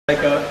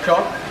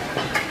shop.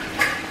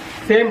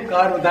 Same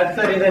curve, that's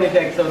the reason it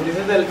takes. So this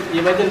is the,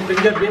 imagine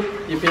finger beam.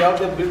 If you have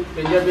the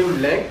finger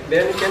beam length,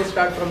 then you can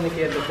start from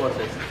here the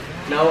process.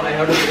 Now I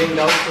have to bring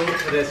down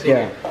to resting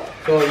it.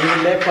 So you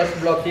will lay first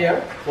block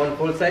here, one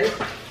full size,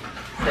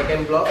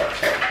 second block,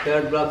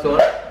 third block, so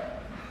on.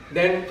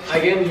 Then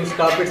again you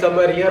stop it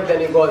somewhere here,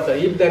 then you go also.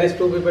 If there is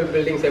two people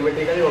building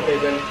symmetrically, okay,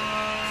 then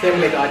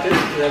same like arches,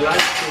 the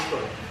last two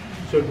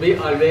should be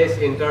always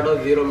intrado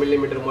 0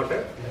 mm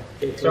mortar.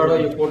 Extrado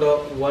you put a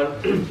one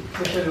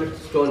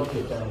stone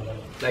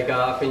like a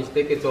half-inch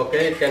thick, it's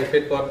okay, it can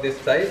fit for this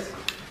size.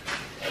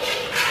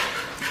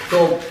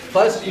 So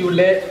first you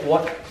lay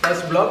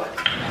first block,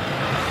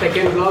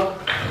 second block,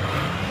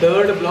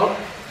 third block.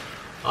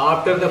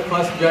 After the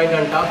first joint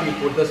on top you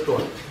put the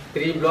stone.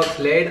 3 blocks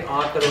laid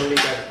after only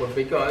that put,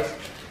 because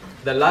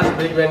the last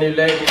brick when you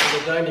lay it into the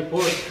joint you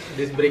put,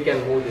 this brick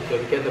can move this way.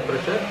 You get the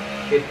pressure,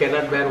 it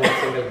cannot bear one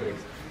single brick.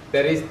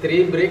 There is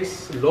 3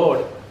 bricks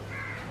load.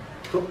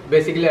 So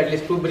basically at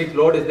least 2 brick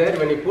load is there.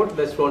 When you put,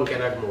 the stone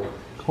cannot move.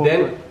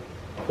 Then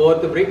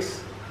 4th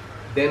bricks,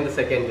 then the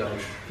second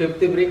joint, 5th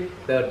brick,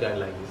 third joint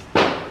like this.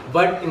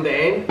 But in the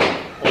end,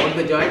 all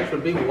the joints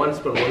should be one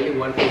stone, only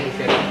one piece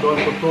inside. Don't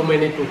put too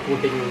many to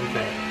putting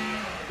inside.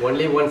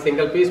 Only one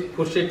single piece,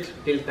 push it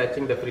till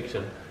touching the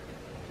friction.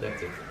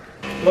 That's it.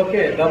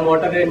 Okay, the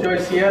mortar ratio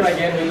is here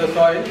again with the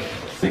soil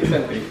 6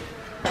 and 3.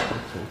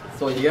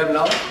 So here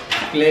now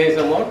clay is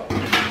amount,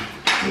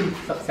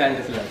 sand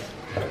is less.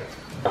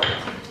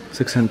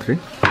 6 and 3.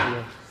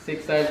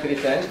 6 and 3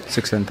 sand.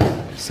 6 and 3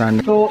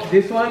 sand. So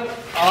this one,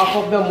 half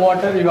of the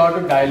mortar you have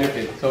to dilute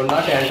it. So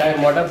not the entire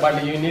mortar,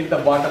 but you need the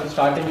bottom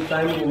starting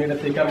time. You need a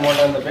thicker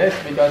mortar on the base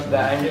because the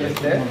angle is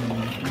there.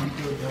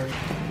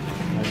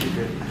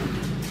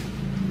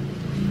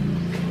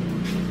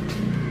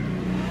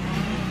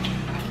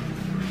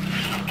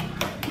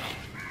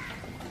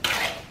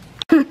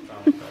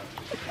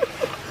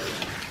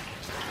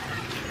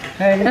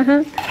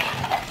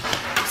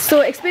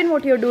 So explain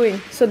what you're doing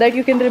so that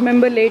you can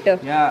remember later.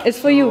 Yeah, it's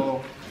for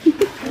you.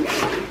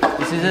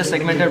 This is a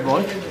segmented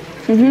vault.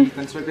 We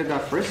constructed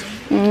that first.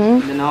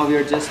 And then now we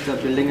are just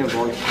building a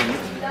vault.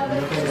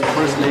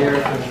 First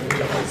layer,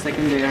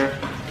 second layer.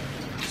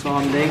 So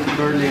I'm laying the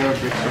third layer of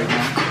bricks right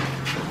now.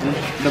 And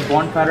the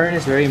bond pattern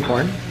is very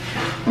important.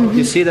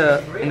 You see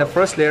in the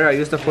first layer I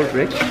used the full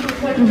brick.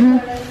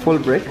 Full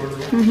brick.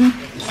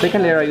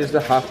 Second layer I use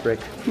the half brick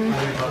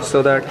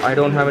so that I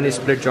don't have any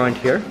split joint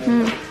here.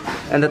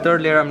 And the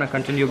third layer I'm going to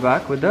continue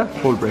back with the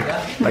full brick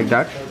like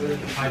that,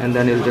 and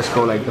then it'll just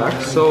go like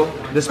that. So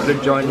this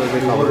split joint will be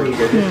covered.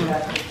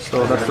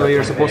 So that's the way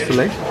you're supposed to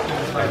lay.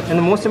 And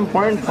the most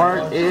important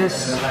part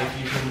is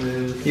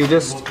you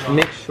just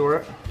make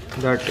sure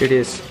that it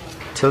is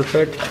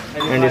tilted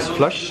and is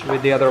flush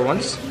with the other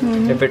ones.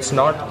 If it's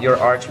not, your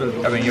arch will,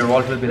 your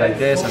vault will be like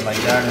this and like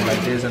that and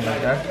like this and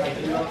like that.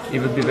 It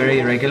will be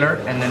very irregular,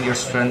 and then your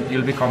strength,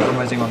 you'll be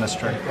compromising on the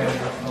strength.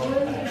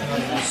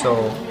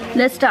 So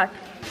Let's start.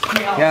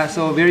 yeah,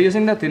 so we're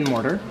using the thin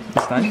mortar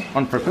this time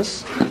on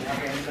purpose.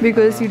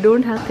 Because you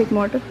don't have thick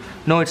mortar.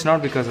 No, it's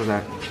not because of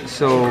that.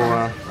 So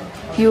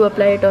You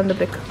apply it on the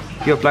brick.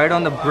 you apply it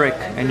on the brick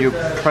and you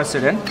press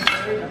it in.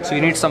 So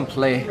you need some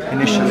play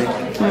initially.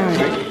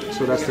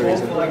 So that's the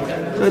reason.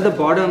 So at the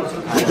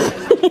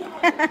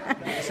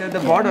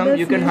bottom,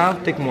 you can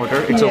have thick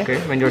mortar. It's okay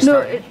when you're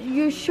starting. No,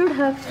 you should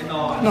have.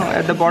 No,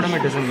 at the bottom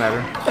it doesn't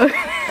matter.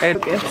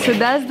 Okay, so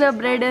that's the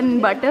bread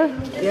and butter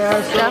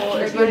stuff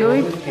that you're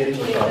doing.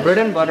 Bread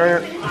and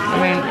butter,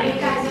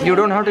 you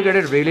don't have to get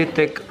it really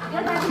thick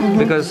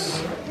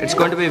because it's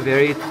going to be a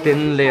very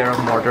thin layer of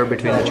mortar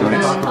between the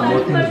joints.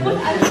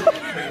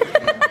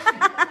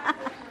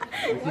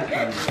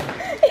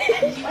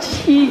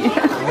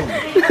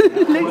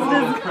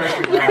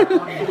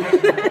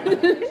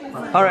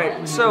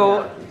 Alright,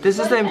 so this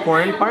is the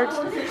important part.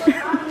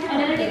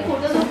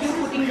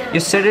 You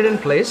set it in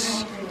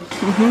place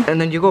and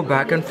then you go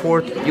back and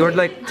forth. You're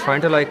like trying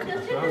to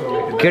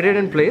get it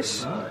in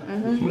place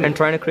and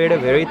trying to create a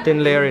very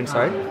thin layer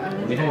inside,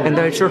 and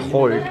then it should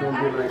hold,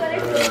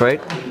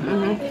 right?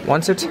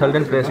 Once it's held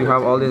in place, you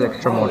have all this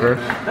extra mortar.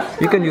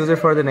 You can use it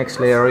for the next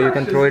layer, or you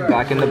can throw it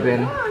back in the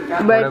bin.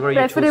 But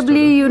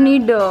preferably you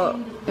need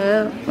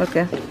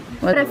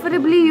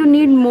preferably you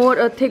need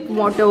more thick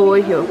mortar over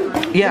here.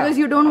 Yeah. Because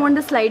you don't want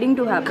the sliding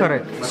to happen.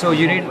 Correct. So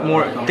you need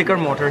more thicker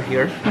mortar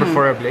here,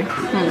 preferably.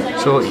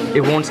 So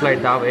it won't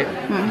slide that way,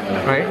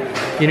 right?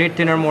 You need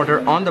thinner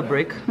mortar on the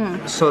brick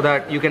so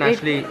that you can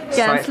actually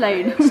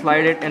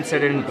slide it and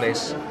set it in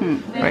place,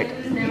 right?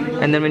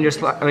 And then when you're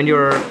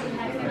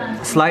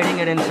sliding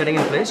it and setting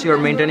in place, you're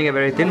maintaining a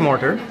very thin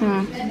mortar.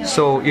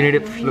 So you need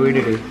a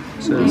fluidity.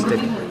 So it's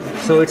sticking.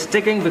 So it's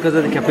sticking because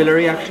of the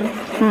capillary action,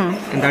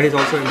 and that is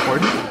also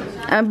important.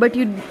 But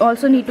you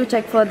also need to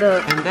check for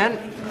the. And then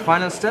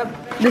final step.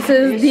 This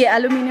is the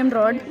aluminium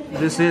rod.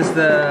 This is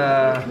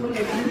the.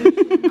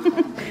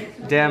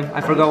 Damn,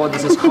 I forgot what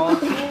this is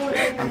called.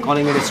 I'm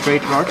calling it a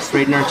straight rod,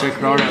 straightener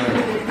check rod,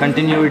 or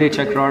continuity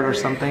check rod or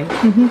something.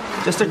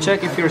 Just to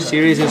check if your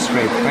series is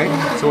straight, right?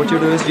 So what you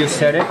do is you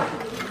set it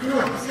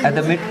at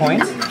the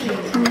midpoint,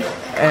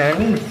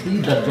 and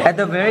at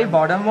the very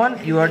bottom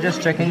one, you are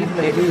just checking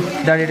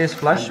that it is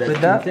flush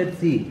with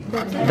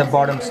the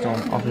bottom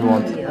stone of the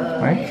wall,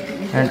 right?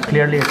 And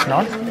clearly it's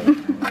not.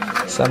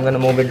 So I'm gonna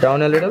move it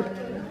down a little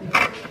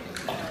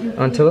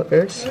until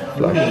it's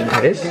flush.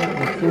 It is.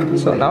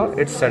 So now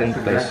it's set in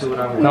place.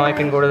 Now I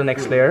can go to the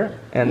next layer,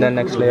 and then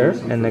next layer,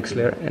 and next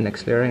layer, and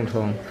next layer, and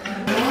so on.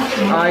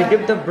 I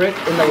dipped the brick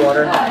in the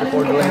water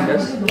before doing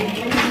this.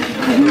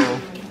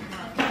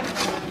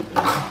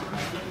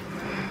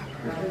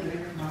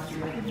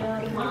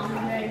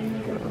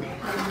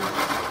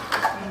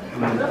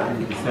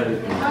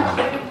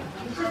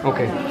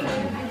 Okay.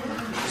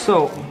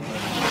 So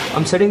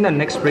I'm setting the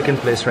next brick in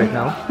place right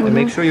now. And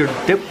make sure you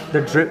dip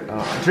the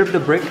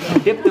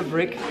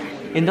brick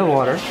in the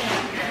water,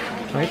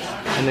 right?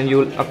 And then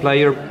you'll apply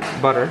your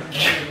butter.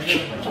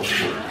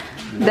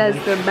 That's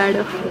the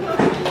batter.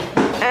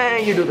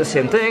 And you do the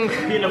same thing.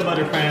 Peanut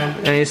butter fan.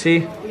 And you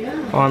see,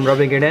 I'm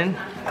rubbing it in.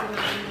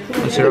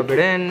 Once you rub it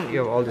in, you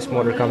have all this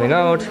motor coming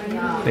out.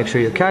 Make sure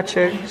you catch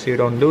it so you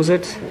don't lose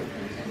it.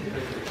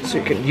 So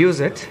you can use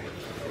it.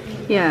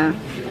 Yeah.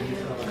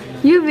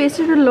 You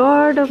wasted a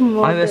lot of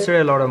mortar. I wasted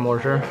a lot of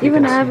mortar.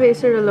 Even I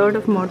wasted a lot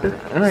of mortar.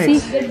 Right. See,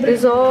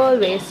 it's all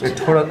waste. We're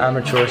total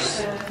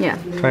amateurs Yeah.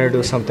 trying to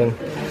do something.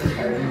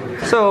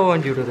 So,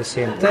 and you do the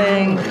same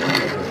thing.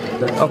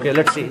 Okay,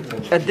 let's see.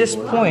 At this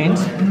point,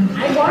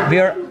 we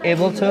are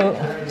able to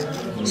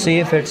see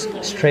if it's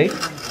straight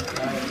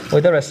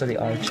with the rest of the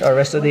arch or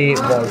rest of the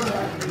wall.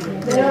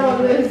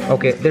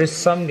 Okay, there is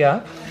some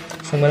gap,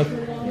 so I'm gonna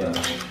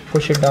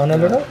push it down a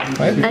little,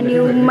 right? And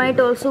you might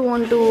also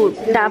want to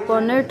tap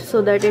on it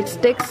so that it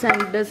sticks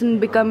and doesn't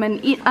become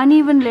an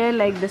uneven layer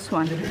like this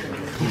one.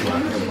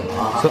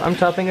 So I'm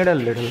tapping it a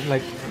little,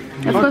 like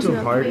Of not course too you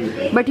have hard.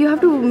 to. But you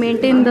have to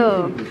maintain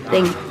the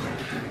thing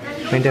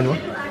Maintain what?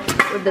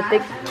 with the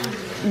thick.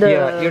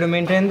 Yeah, you have to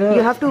maintain the.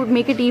 You have to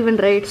make it even,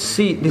 right?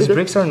 See, these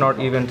bricks are not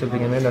even to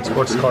begin with. That's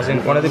what's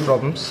causing one of the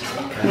problems.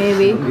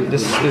 Maybe.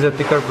 This is a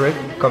thicker brick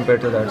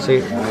compared to that. See,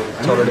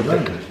 it's already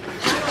thick.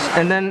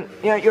 And then,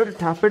 yeah, you have to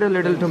tap it a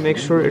little to make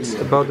sure it's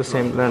about the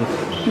same length.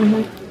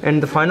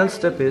 And the final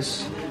step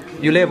is,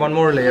 you lay one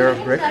more layer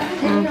of brick.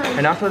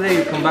 And after that,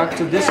 you come back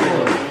to this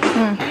layer.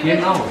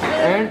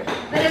 And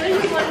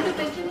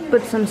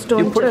Put some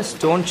stone. you put a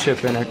stone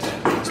chip in it.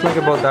 It's like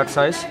about that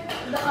size.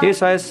 This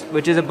size,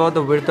 which is about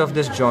the width of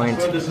this joint,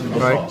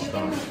 right?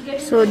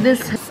 So this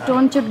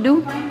stone chip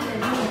do?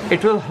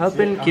 It will help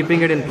in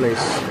keeping it in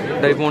place.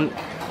 That it won't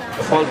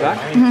fall back.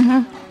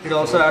 It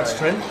also adds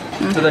strength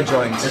to the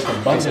joints.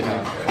 Basically.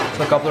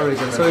 So a couple of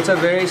reasons. So it's a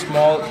very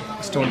small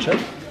stone chip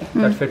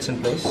that fits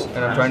in place,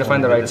 and I'm trying to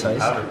find the right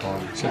size.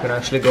 So you can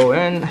actually go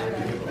in.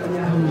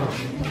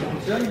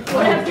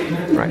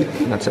 Right,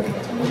 that's it.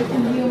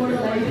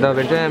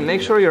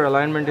 Make sure your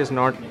alignment is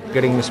not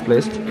getting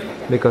misplaced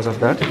because of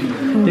that.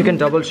 You can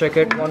double check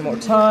it one more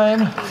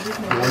time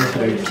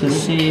to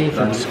see if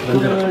it's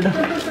good.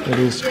 It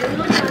is.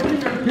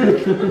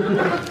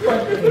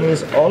 It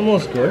is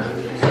almost good.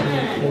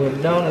 Move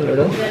it down a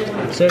little.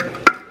 That's it.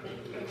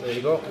 There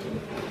you go.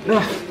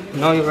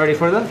 Now you're ready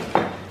for the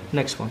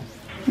next one.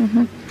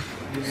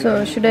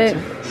 So should I?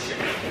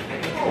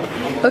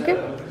 Okay.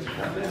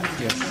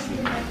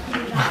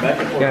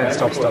 Yeah,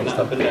 stop.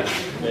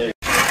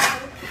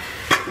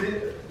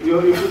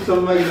 You put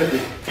some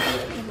magnetic.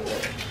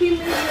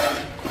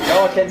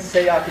 Now I can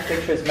say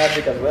architecture is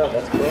magic as well.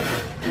 That's cool.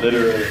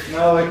 Literally.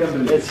 No, I can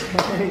believe it.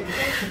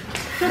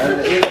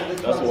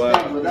 That's why.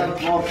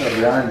 Without mortar,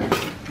 يعني.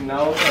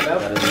 Now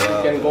enough,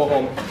 you can go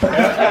home.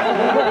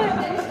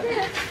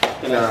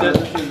 Can I sit?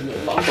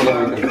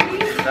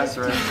 That's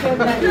right.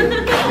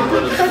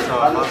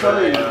 I'll show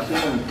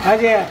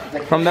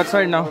you. From that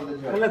side now.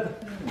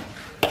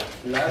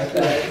 Last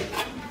time,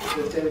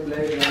 the same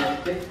place when I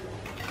stick.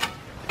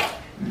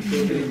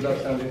 2-3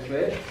 blocks on this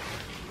way.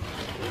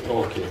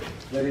 Okay.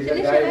 There is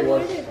a guy who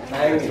was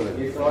hanging.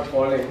 He's not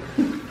falling.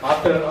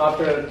 After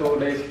 2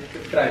 days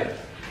try,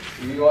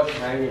 he was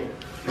hanging.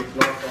 He's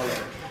not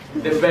falling.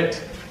 They bet.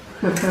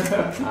 I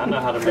know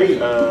how to make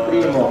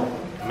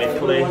make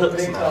clay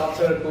hooks now.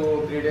 After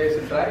 2-3 days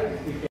try.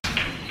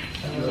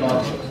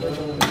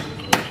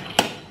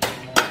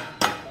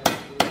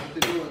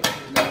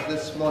 Like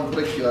this small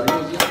brick you are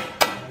using.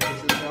 This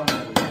is one.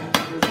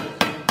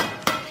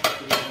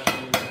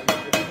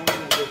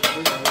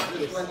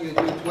 This one you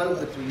do 12,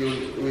 but you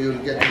will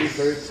get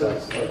deeper.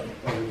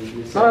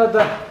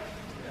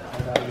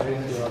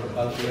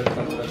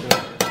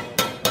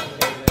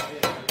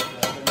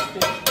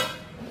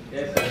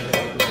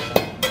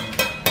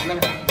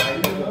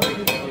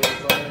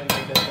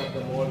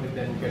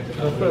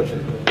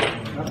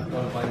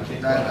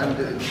 I'm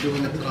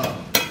doing it wrong.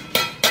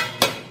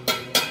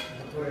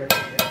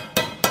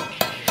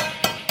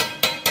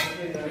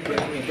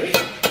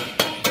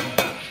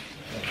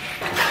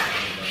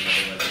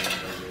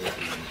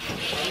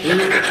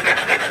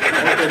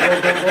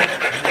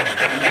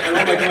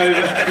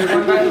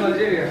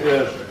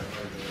 Yes.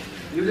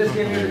 You just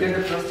came here to get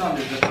the trust on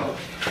this. That's all.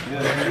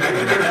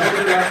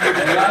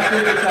 Last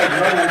week it's like,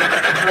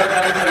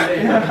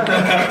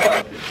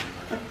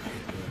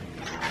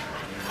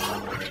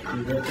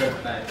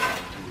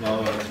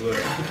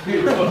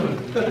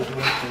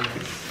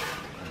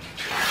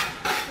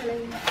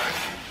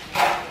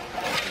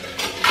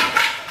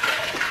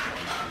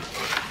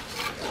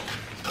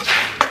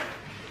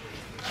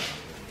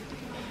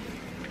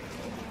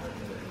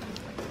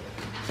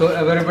 So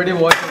everybody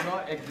watch it now.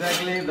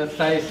 Exactly the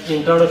size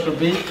internal should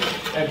be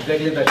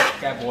exactly the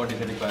gap what is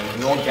required.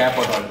 No gap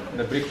at all.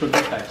 The brick should be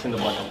touched in the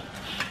bottom.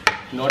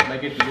 Not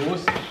make it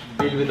loose.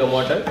 Deal with the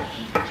water.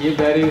 If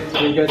there is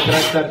sprinkle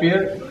cracks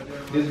appear,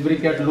 this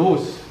brick get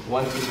loose.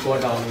 Once it go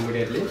down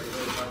immediately,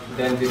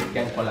 then this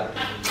can collapse.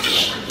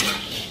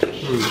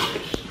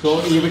 So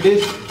if it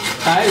is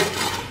tight,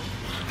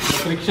 the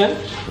friction,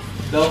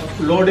 the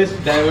load is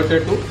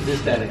diverted to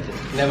this direction.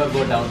 Never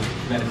go down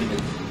vertically.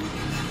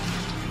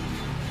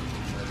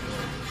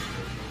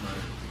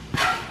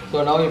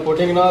 So now you're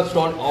putting in a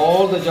stone,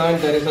 all the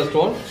joint there is a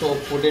stone, so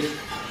put it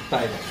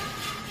tight.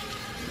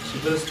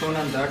 So the stone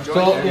on that joint.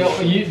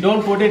 So you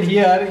don't put it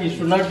here, you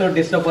should not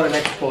disturb for an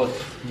next force.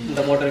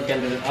 The motor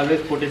can do it.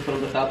 Always put it from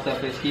the top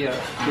surface here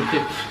to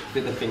tip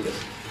with the fingers.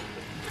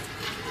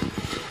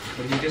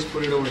 But you just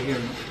put it over here,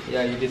 no?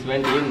 Yeah, it is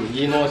went in,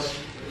 he knows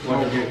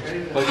what to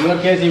do. But in your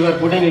case, you are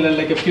putting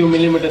like a few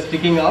millimeters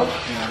sticking out.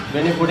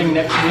 When you're putting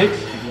next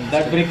bricks,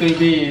 that brick will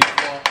be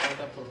out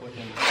of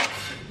proportion.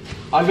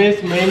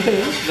 Always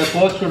maintain the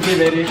force should be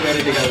very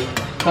vertical.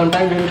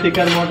 Sometimes when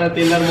thicker motor,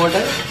 thinner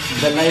motor,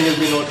 the line will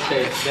be not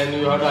straight. Then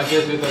you have to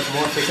adjust with a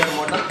more thicker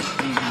motor.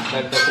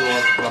 That doesn't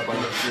work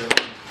properly.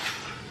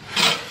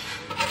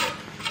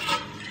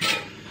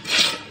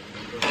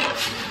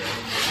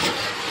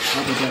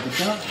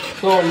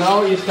 So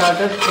now you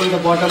started from the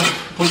bottom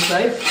full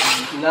size.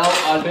 Now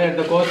alternate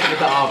the course with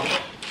the up.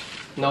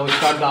 Now we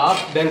start the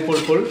up, then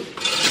full.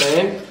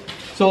 Then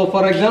so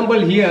for example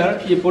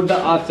here you put the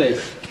up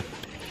size.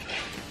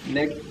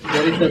 Next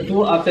there is the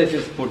two up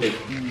sizes put it.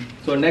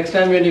 So next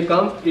time when you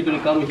come, it will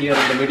come here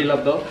in the middle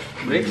of the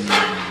bricks.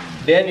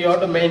 Then you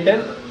have to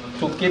maintain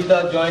to keep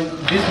the joint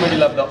this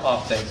middle of the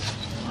up size.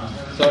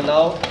 So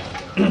now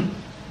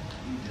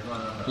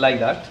like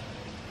that.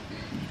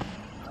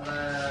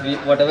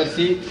 Whatever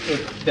see,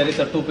 if there is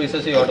a two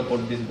pieces, you have to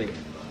put this big.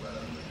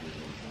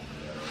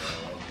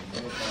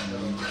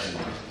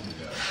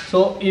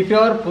 So if you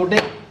are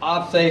putting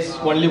half size,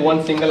 only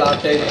one single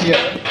half size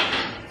here,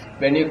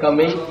 when you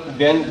coming,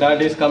 then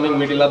that is coming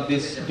middle of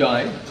this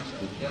joint.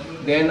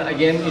 Then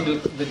again,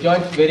 the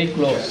joint is very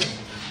close.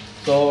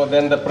 So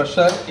then the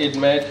pressure, it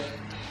may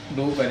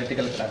do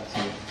vertical cracks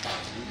here.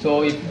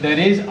 So if there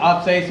is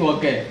half size,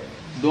 okay.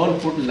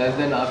 Don't put less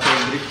than half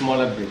size bricks,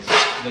 smaller bricks.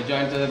 The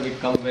joints will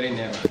become very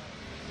narrow.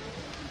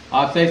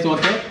 Half size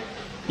okay.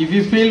 If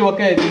you feel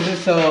okay, this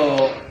is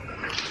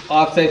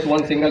half size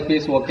one single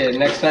piece okay.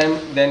 Next time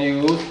then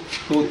you use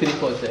 2, 3,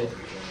 4 size.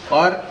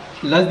 Or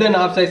less than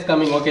half size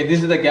coming okay.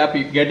 This is the gap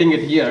you getting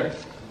it here.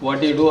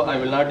 What you do? I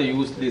will not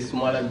use these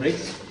smaller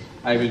bricks.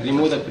 I will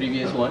remove the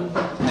previous one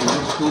and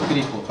use 2,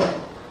 3, 4.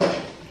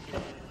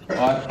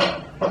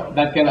 Or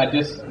that can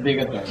adjust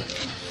bigger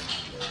joint.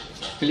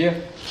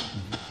 Clear?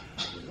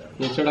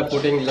 Instead of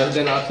putting less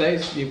than half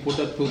size, you put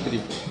a 2, 3,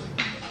 4.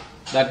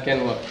 That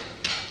can work.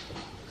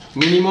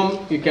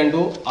 Minimum you can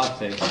do half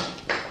size,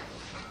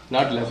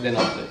 not less than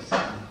half size.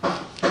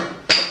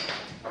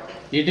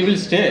 It will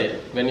stay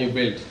when you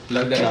build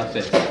less than half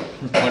size.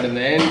 But in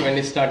the end, when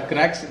it start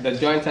cracks, the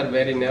joints are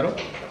very narrow.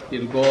 It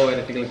will go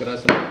vertical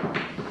cross.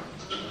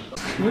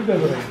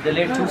 They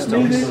laid 2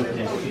 stones,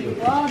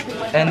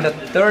 and the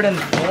third and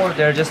fourth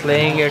they're just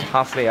laying it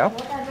halfway up,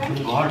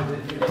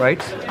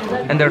 right?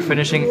 And they're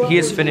finishing. He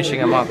is finishing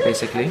them up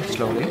basically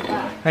slowly,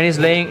 and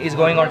he's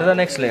going on to the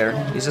next layer.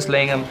 He's just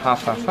laying them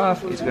half.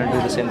 He's going to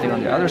do the same thing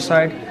on the other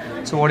side.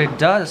 So what it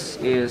does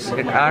is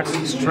it adds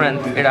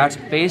strength. It adds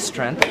base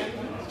strength.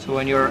 So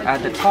when you're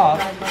at the top,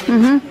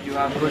 you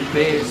have good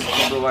base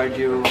to provide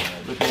you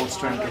with more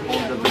strength to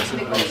hold the bricks in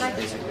place,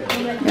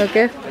 basically.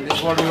 Okay. And this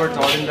is what we were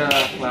taught in the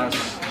class,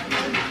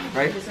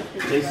 right?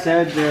 They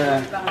said,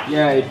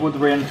 yeah, it would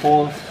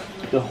reinforce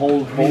the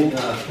whole vault.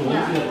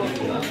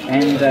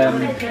 And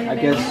I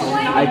guess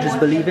I just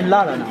believe in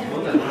Lara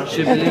now.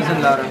 She believes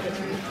in Lara.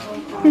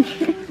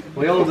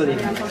 We all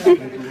believe.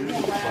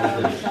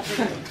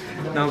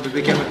 Now we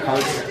became a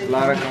cult.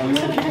 Lara cult.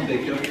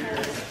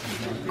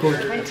 Cool.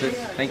 That's it.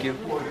 Thank you.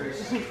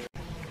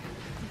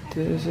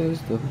 This is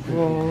the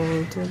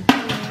vault.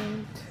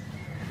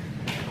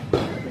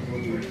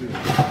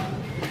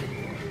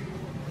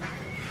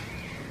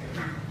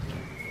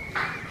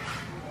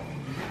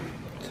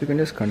 So you can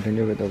just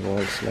continue with the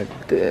vaults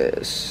like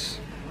this.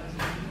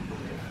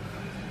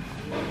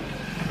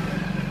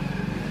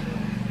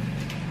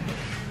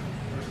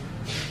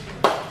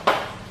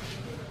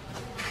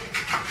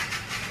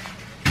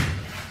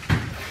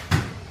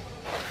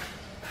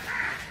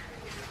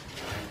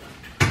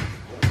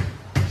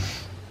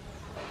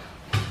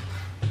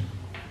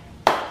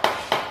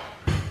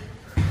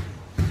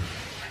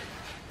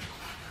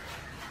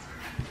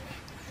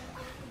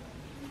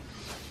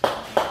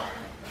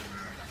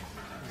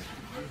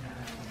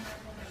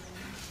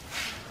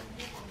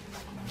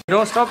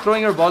 Don't stop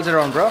throwing your balls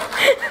around, bro.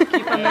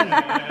 Keep them in.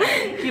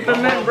 Keep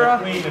them in, bro.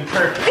 Clean and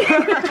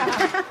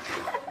perfect.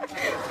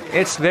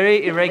 It's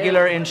very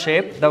irregular in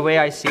shape, the way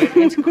I see it.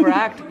 It's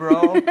cracked,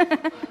 bro. You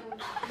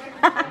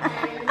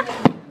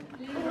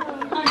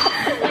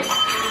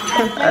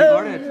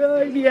got it.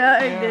 God, yeah,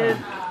 I did.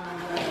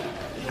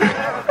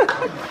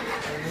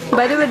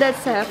 By the way,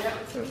 that's Sap.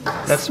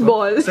 That's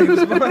balls.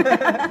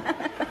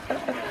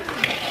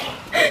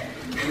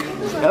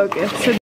 Okay, so